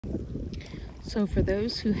So for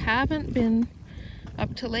those who haven't been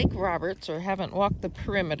up to Lake Roberts or haven't walked the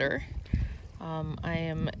perimeter, I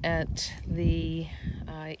am at the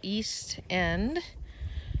east end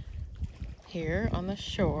here on the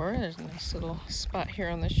shore. There's a nice little spot here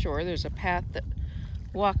on the shore. There's a path that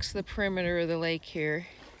walks the perimeter of the lake here.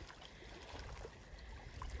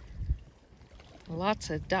 Lots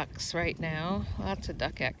of ducks right now, lots of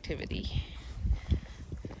duck activity.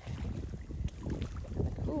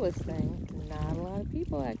 And the coolest thing, not a lot of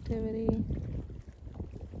people activity.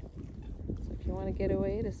 So if you want to get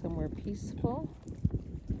away to somewhere peaceful,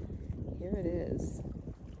 here it is.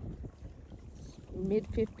 It's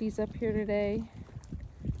mid-50s up here today.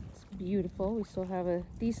 It's beautiful. We still have a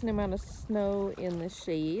decent amount of snow in the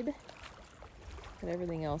shade, but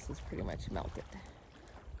everything else is pretty much melted.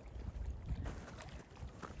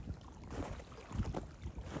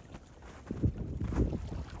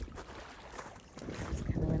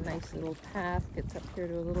 Nice little path gets up here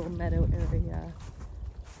to a little meadow area.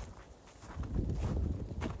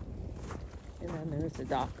 And then there's a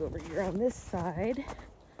dock over here on this side,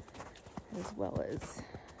 as well as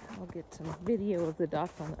I'll get some video of the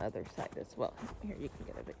dock on the other side as well. Here you can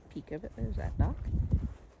get a peek of it. There's that dock.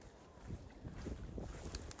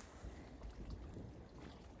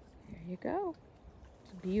 There you go.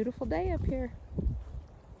 It's a beautiful day up here.